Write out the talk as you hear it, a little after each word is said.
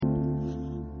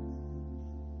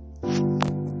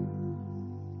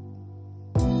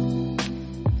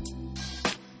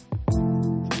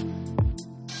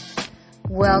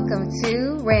Welcome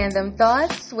to Random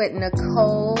Thoughts with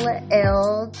Nicole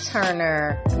L.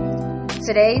 Turner.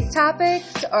 Today's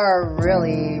topics are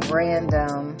really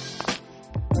random.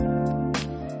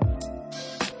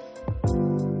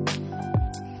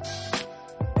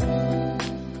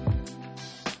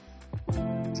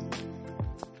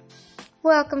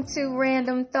 Welcome to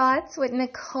Random Thoughts with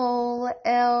Nicole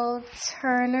L.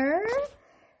 Turner.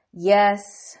 Yes,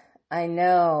 I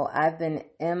know I've been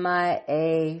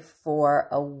MIA for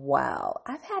a while.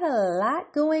 I've had a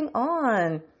lot going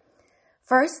on.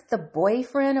 First, the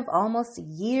boyfriend of almost a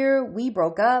year, we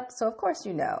broke up. So of course,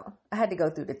 I had to go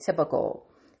through the typical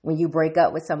when you break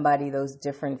up with somebody, those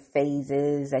different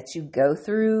phases that you go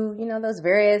through, those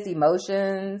various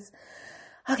emotions.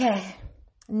 Okay,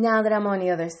 now that I'm on the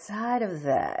other side of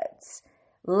that,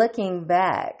 looking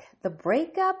back, the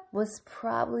breakup was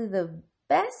probably the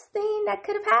best thing that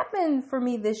could have happened for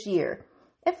me this year.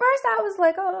 At first I was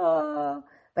like, oh,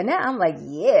 but now I'm like,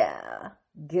 yeah,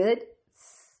 good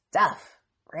stuff,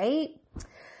 right?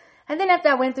 And then after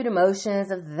I went through the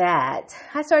motions of that,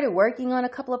 I started working on a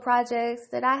couple of projects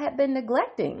that I had been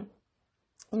neglecting.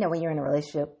 When you're in a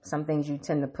relationship, some things you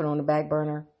tend to put on the back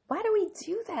burner. Why do we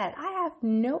do that? I have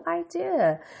no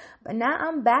idea. But now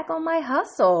I'm back on my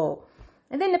hustle.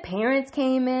 And then the parents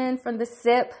came in from the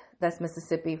SIP. That's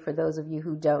Mississippi, for those of you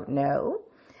who don't know.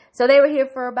 So they were here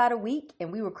for about a week,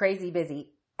 and we were crazy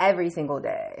busy every single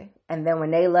day. And then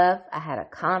when they left, I had a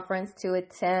conference to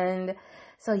attend.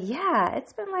 So yeah,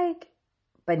 it's been like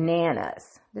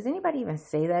bananas. Does anybody even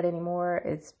say that anymore?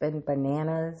 It's been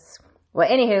bananas. Well,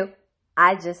 anywho,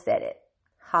 I just said it.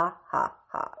 Ha, ha,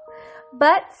 ha.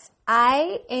 But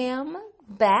I am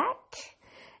back.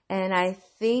 And I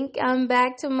think I'm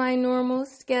back to my normal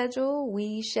schedule.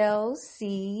 We shall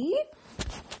see.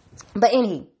 But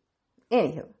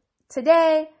anywho,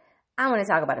 today I want to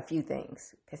talk about a few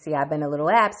things. Because see, I've been a little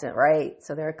absent, right?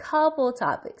 So there are a couple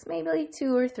topics, maybe like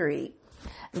 2 or 3,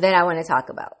 that I want to talk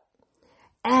about.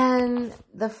 And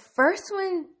the first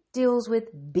one deals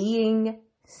with being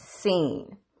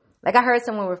seen. Like I heard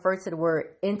someone refer to the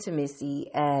word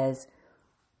intimacy as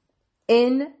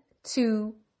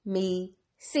into me.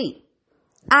 See,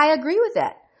 I agree with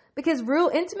that because real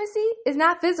intimacy is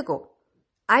not physical.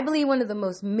 I believe one of the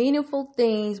most meaningful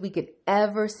things we could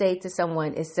ever say to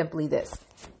someone is simply this: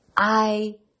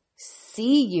 I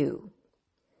see you.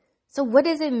 So what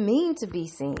does it mean to be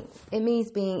seen? It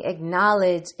means being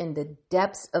acknowledged in the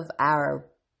depths of our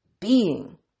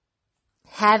being,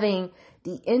 having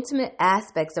the intimate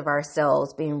aspects of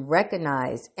ourselves being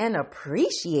recognized and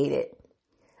appreciated.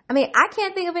 I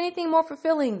can't think of anything more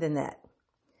fulfilling than that.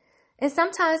 And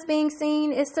sometimes being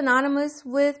seen is synonymous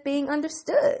with being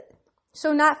understood.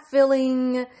 So not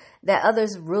feeling that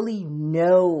others really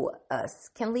know us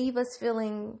can leave us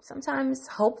feeling sometimes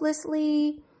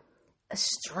hopelessly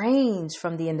estranged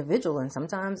from the individual and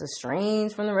sometimes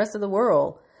estranged from the rest of the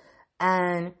world.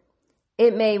 And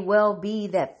it may well be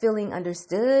that feeling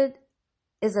understood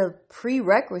is a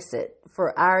prerequisite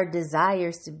for our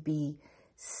desires to be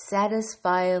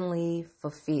satisfyingly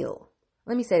fulfilled.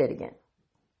 Let me say that again.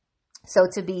 So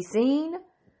to be seen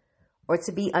or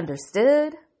to be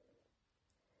understood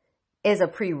is a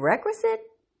prerequisite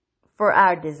for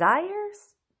our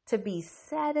desires to be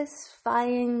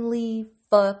satisfyingly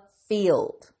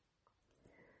fulfilled.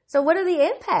 So what are the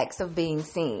impacts of being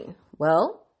seen?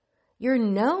 Well, you're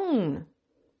known.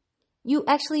 You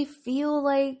actually feel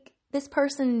like this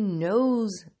person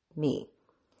knows me.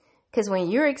 Because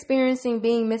when you're experiencing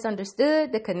being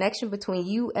misunderstood, the connection between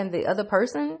you and the other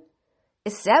person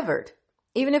is severed,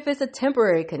 even if it's a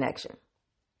temporary connection,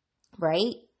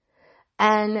 right?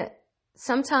 And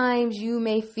sometimes you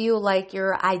may feel like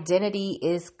your identity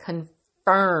is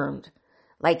confirmed,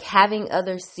 like having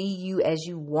others see you as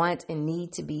you want and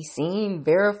need to be seen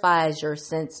verifies your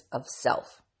sense of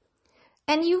self.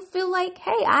 And you feel like,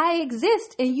 hey, I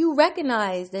exist, and you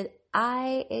recognize that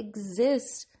I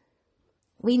exist.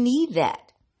 We need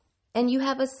that. And you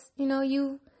have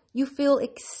you feel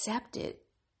accepted.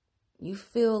 You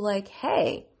feel like,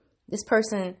 hey, this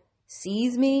person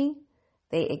sees me.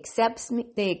 They accept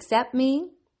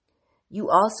me. You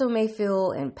also may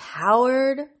feel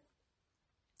empowered.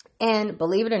 And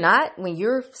believe it or not, when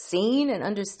you're seen and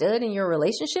understood in your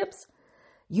relationships,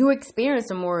 you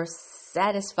experience a more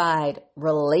satisfied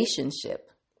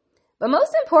relationship. But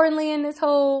most importantly in this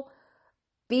whole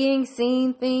being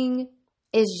seen thing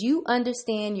is you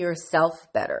understand yourself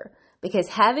better. Because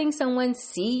having someone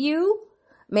see you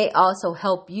may also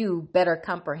help you better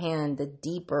comprehend the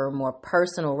deeper, more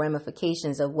personal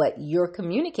ramifications of what you're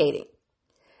communicating.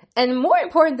 And more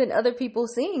important than other people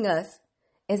seeing us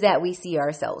is that we see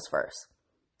ourselves first.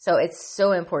 So it's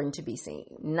so important to be seen,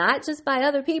 not just by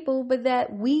other people, but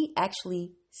that we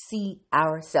actually see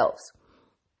ourselves.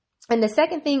 And the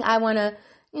second thing I want to,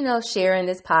 share in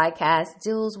this podcast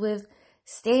deals with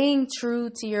staying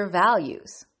true to your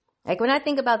values. Like when I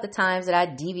think about the times that I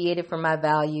deviated from my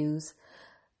values,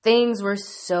 things were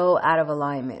so out of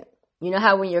alignment. You know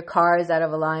how when your car is out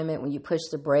of alignment, when you push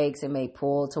the brakes, it may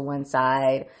pull to one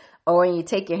side, or when you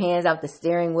take your hands off the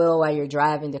steering wheel while you're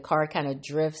driving, the car kind of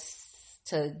drifts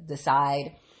to the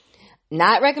side.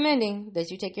 Not recommending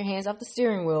that you take your hands off the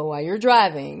steering wheel while you're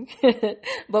driving.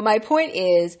 But my point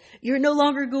is, you're no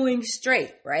longer going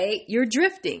straight, right? You're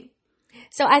drifting.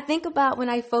 So I think about when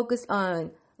I focus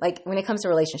on, like when it comes to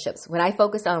relationships, when I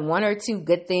focus on one or two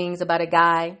good things about a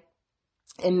guy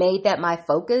and made that my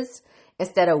focus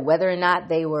instead of whether or not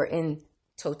they were in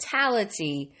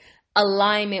totality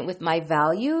alignment with my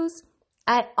values,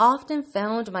 I often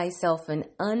found myself in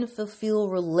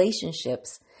unfulfilled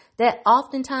relationships that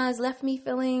oftentimes left me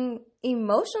feeling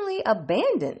emotionally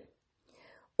abandoned.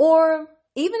 Or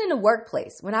even in the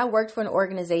workplace, when I worked for an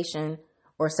organization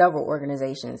or several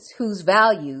organizations whose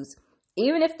values,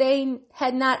 even if they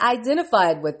had not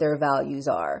identified what their values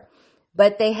are,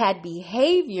 but they had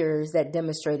behaviors that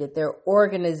demonstrated their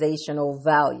organizational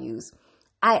values,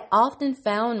 I often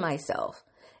found myself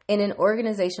in an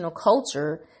organizational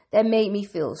culture that made me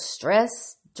feel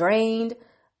stressed, drained,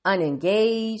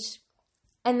 unengaged.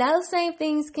 And those same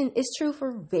things is true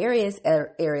for various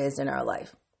areas in our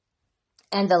life.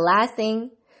 And the last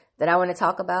thing that I want to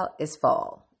talk about is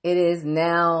fall. It is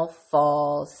now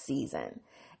fall season.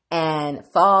 And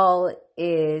fall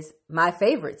is my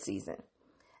favorite season.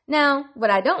 Now,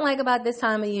 what I don't like about this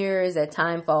time of year is that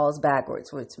time falls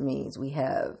backwards, which means we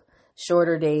have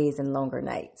shorter days and longer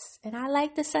nights. And I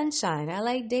like the sunshine. I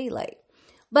like daylight.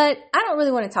 But I don't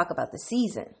really want to talk about the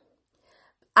season.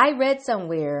 I read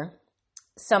somewhere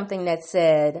something that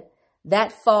said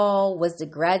that fall was the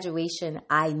graduation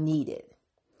I needed.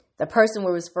 The person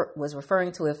was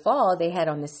referring to a fall they had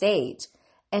on the stage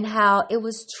and how it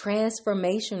was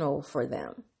transformational for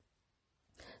them.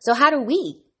 So how do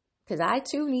we, because I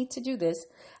too need to do this,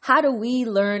 how do we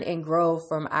learn and grow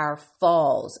from our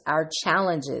falls, our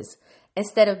challenges,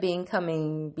 instead of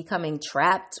becoming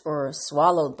trapped or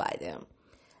swallowed by them?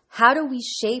 How do we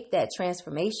shape that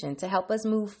transformation to help us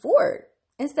move forward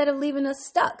instead of leaving us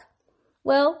stuck?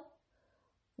 Well,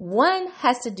 one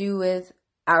has to do with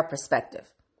our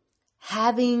perspective.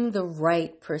 Having the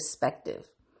right perspective.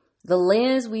 The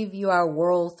lens we view our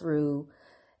world through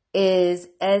is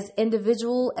as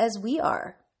individual as we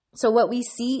are. So what we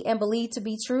see and believe to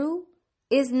be true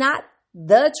is not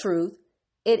the truth.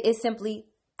 It is simply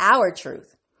our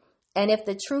truth. And if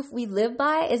the truth we live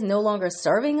by is no longer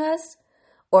serving us,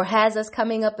 or has us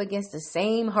coming up against the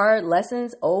same hard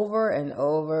lessons over and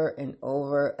over and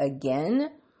over again,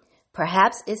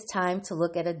 perhaps it's time to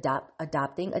look at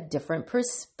adopting a different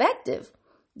perspective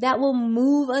that will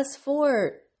move us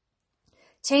forward.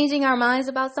 Changing our minds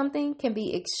about something can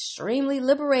be extremely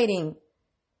liberating,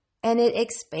 and it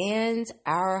expands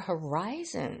our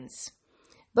horizons.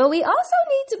 But we also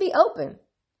need to be open,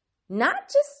 not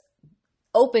just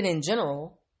open in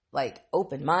general, like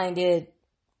open-minded,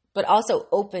 but also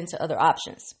open to other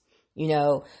options.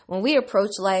 When we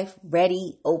approach life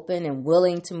ready, open, and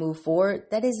willing to move forward,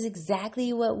 that is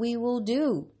exactly what we will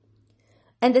do.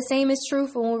 And the same is true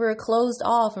for when we're closed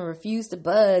off and refuse to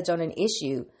budge on an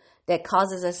issue that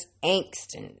causes us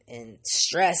angst and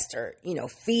stress or,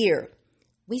 fear.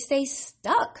 We stay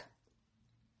stuck.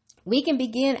 We can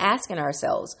begin asking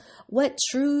ourselves what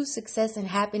true success and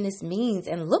happiness means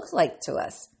and looks like to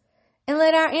us, and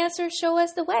let our answers show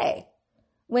us the way.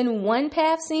 When one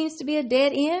path seems to be a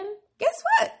dead end, guess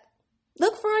what?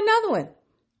 Look for another one.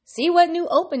 See what new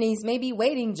openings may be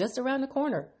waiting just around the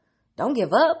corner. Don't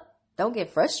give up. Don't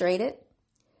get frustrated.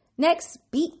 Next,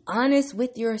 be honest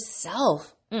with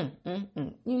yourself. You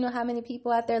know how many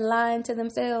people out there lying to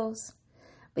themselves?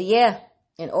 But yeah,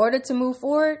 in order to move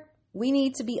forward, we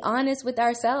need to be honest with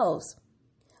ourselves.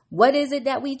 What is it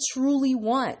that we truly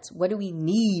want? What do we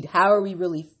need? How are we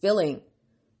really feeling?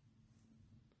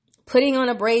 Putting on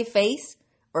a brave face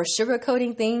or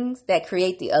sugarcoating things that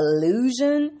create the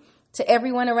illusion to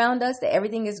everyone around us that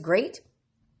everything is great,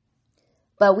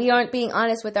 but we aren't being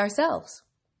honest with ourselves.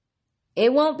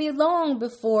 It won't be long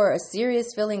before a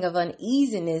serious feeling of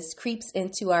uneasiness creeps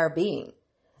into our being.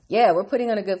 Yeah, we're putting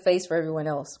on a good face for everyone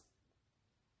else,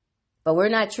 but we're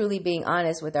not truly being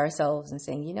honest with ourselves and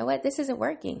saying, you know what, this isn't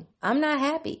working. I'm not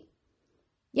happy.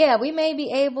 Yeah, we may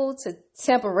be able to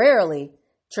temporarily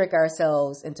trick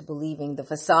ourselves into believing the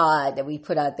facade that we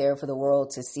put out there for the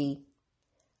world to see.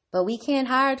 but we can't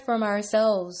hide from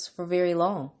ourselves for very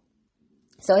long.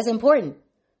 So it's important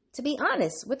to be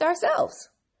honest with ourselves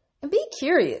and be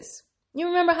curious. You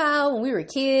remember how when we were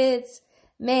kids,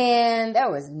 man,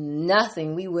 there was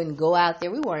nothing we wouldn't go out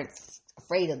there. We weren't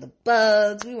afraid of the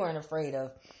bugs. We weren't afraid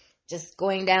of just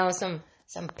going down some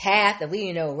path that we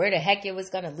didn't know where the heck it was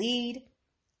going to lead.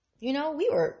 You know, we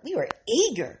were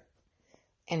eager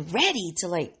and ready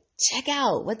to check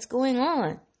out what's going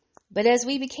on. But as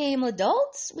we became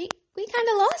adults, we kind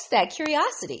of lost that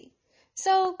curiosity.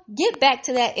 So get back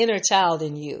to that inner child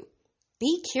in you.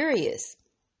 Be curious.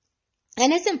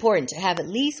 And it's important to have at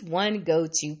least one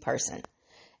go-to person.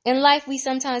 In life, we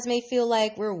sometimes may feel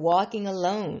like we're walking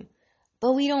alone,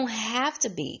 but we don't have to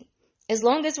be. As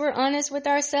long as we're honest with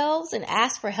ourselves and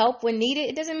ask for help when needed,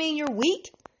 it doesn't mean you're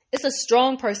weak. It's a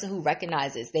strong person who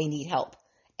recognizes they need help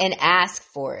and ask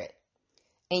for it.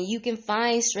 And you can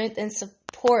find strength and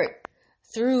support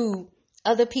through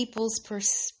other people's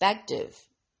perspective,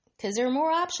 because there are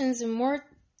more options and more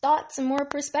thoughts and more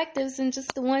perspectives than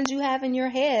just the ones you have in your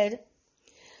head.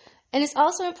 And it's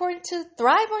also important to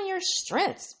thrive on your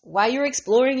strengths while you're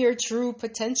exploring your true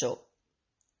potential.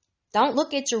 Don't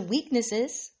look at your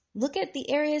weaknesses. Look at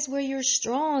the areas where you're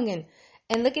strong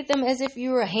and look at them as if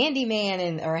you were a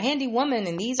handyman or a handy woman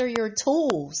and these are your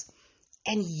tools,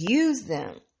 and use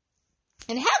them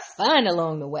and have fun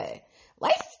along the way.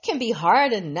 Life can be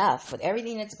hard enough with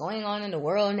everything that's going on in the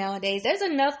world nowadays. There's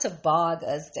enough to bog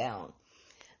us down.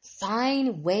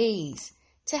 Find ways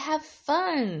to have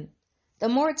fun. The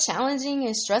more challenging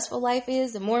and stressful life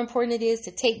is, the more important it is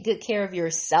to take good care of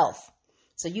yourself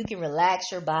so you can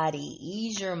relax your body,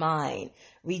 ease your mind,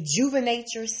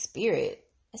 rejuvenate your spirit.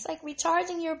 It's like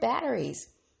recharging your batteries.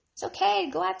 It's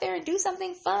okay. Go out there and do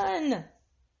something fun.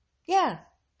 Yeah.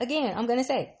 Again, I'm going to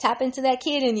say, tap into that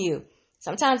kid in you.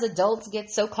 Sometimes adults get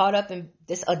so caught up in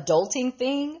this adulting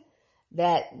thing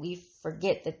that we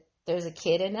forget that there's a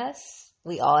kid in us.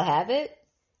 We all have it.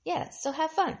 Yeah. So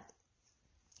have fun.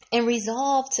 And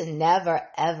resolve to never,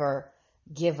 ever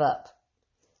give up.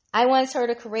 I once heard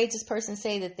a courageous person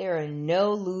say that there are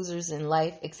no losers in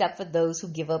life except for those who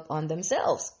give up on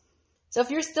themselves. So if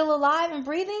you're still alive and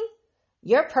breathing,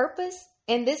 your purpose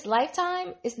in this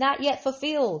lifetime is not yet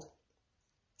fulfilled.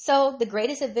 So the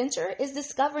greatest adventure is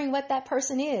discovering what that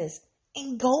person is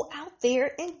and go out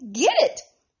there and get it.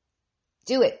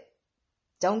 Do it.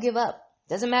 Don't give up.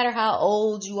 Doesn't matter how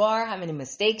old you are, how many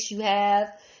mistakes you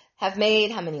have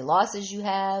made, how many losses you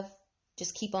have.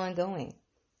 Just keep on going.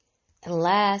 And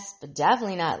last, but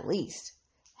definitely not least,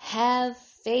 have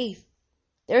faith.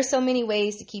 There are so many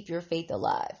ways to keep your faith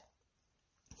alive.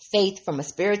 Faith from a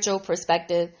spiritual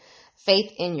perspective,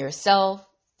 faith in yourself,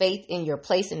 faith in your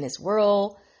place in this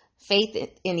world, faith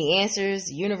in the answers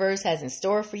the universe has in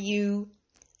store for you,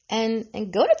 and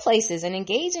go to places and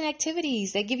engage in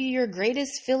activities that give you your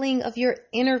greatest feeling of your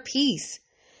inner peace.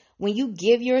 When you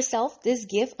give yourself this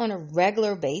gift on a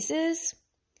regular basis,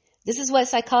 this is what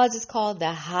psychologists call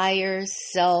the higher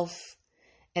self,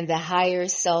 and the higher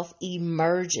self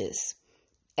emerges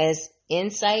as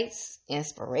insights,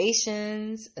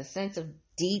 inspirations, a sense of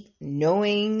deep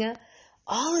knowing.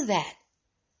 All of that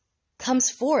comes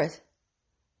forth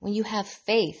when you have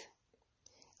faith.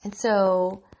 And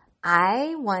so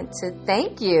I want to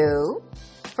thank you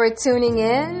for tuning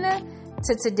in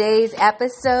to today's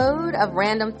episode of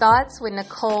Random Thoughts with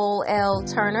Nicole L.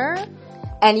 Turner.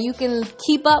 And you can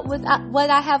keep up with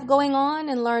what I have going on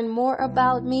and learn more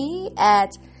about me at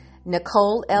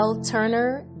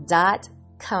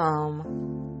NicoleLTurner.com.